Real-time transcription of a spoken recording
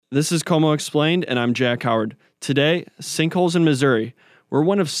This is Como Explained, and I'm Jack Howard. Today, sinkholes in Missouri. We're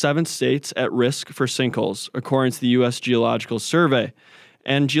one of 7 states at risk for sinkholes, according to the U.S. Geological Survey.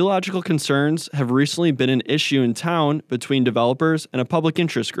 And geological concerns have recently been an issue in town between developers and a public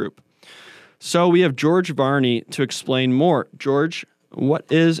interest group. So we have George Varney to explain more. George, what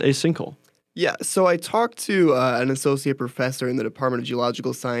is a sinkhole? Yeah, so I talked to an associate professor in the Department of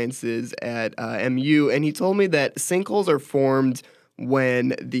Geological Sciences at MU, and he told me that sinkholes are formed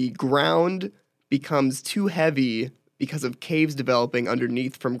when the ground becomes too heavy because of caves developing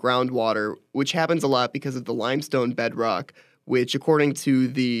underneath from groundwater, which happens a lot because of the limestone bedrock, which, according to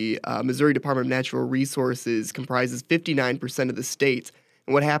the Missouri Department of Natural Resources, comprises 59% of the state.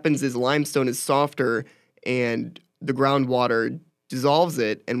 And what happens is limestone is softer, and the groundwater dissolves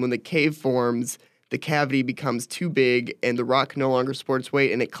it, and when the cave forms, the cavity becomes too big, and the rock no longer supports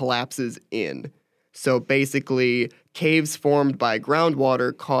weight, and it collapses in. So basically, caves formed by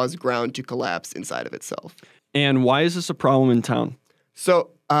groundwater cause ground to collapse inside of itself. And why is this a problem in town? So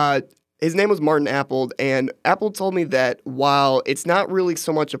his name was Martin Appold, and Appold told me that while it's not really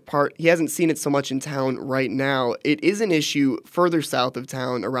so much a part, he hasn't seen it so much in town right now, it is an issue further south of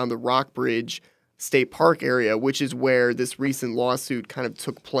town around the Rockbridge State Park area, which is where this recent lawsuit kind of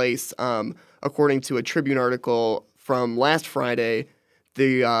took place. According to a Tribune article from last Friday,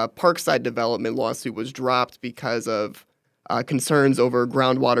 the Parkside development lawsuit was dropped because of concerns over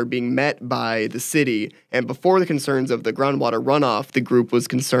groundwater being met by the city. And before the concerns of the groundwater runoff, the group was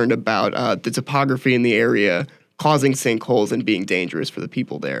concerned about the topography in the area causing sinkholes and being dangerous for the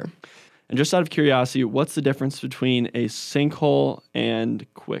people there. And just out of curiosity, what's the difference between a sinkhole and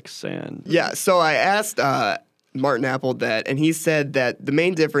quicksand? Yeah, so I asked Martin Appold that, and he said that the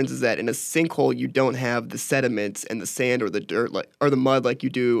main difference is that in a sinkhole, you don't have the sediments and the sand or the dirt or the mud like you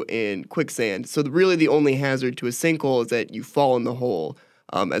do in quicksand. So really the only hazard to a sinkhole is that you fall in the hole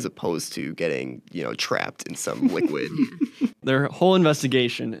as opposed to getting, trapped in some liquid. Their whole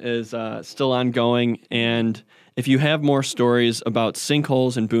investigation is still ongoing, and if you have more stories about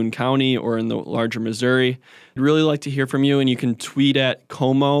sinkholes in Boone County or in the larger Missouri, I'd really like to hear from you, and you can tweet at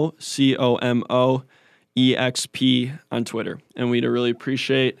Como, COMOEXP on Twitter. And we'd really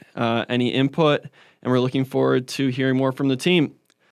appreciate any input, and we're looking forward to hearing more from the team.